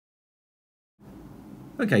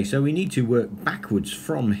Okay, so we need to work backwards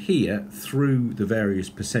from here through the various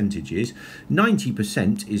percentages.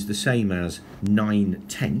 90% is the same as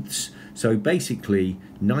 9/10. So basically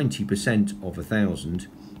 90% of 1,000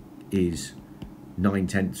 is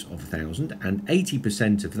 9/10 of 1,000, and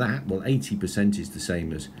 80% of that, well, 80% is the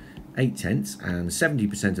same as 8/10, and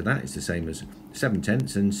 70% of that is the same as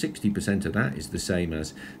 7/10, and 60% of that is the same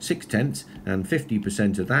as 6/10, and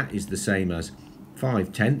 50% of that is the same as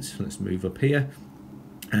 5/10. Let's move up here.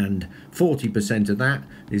 And 40% of that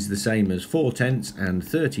is the same as 4/10, and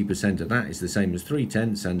 30% of that is the same as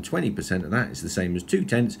 3/10, and 20% of that is the same as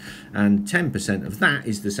 2/10, and 10% of that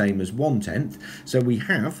is the same as 1/10. So we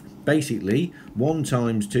have basically 1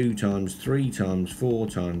 times 2 times 3 times 4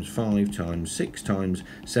 times 5 times 6 times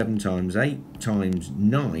 7 times 8 times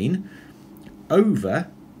 9 over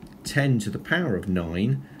 10 to the power of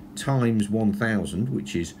 9 times 1,000,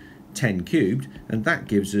 which is 10 cubed, and that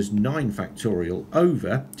gives us 9 factorial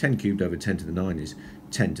over 10 cubed over 10 to the 9 is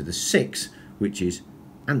 10 to the 6, which is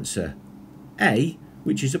answer A,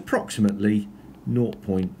 which is approximately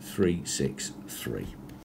 0.363.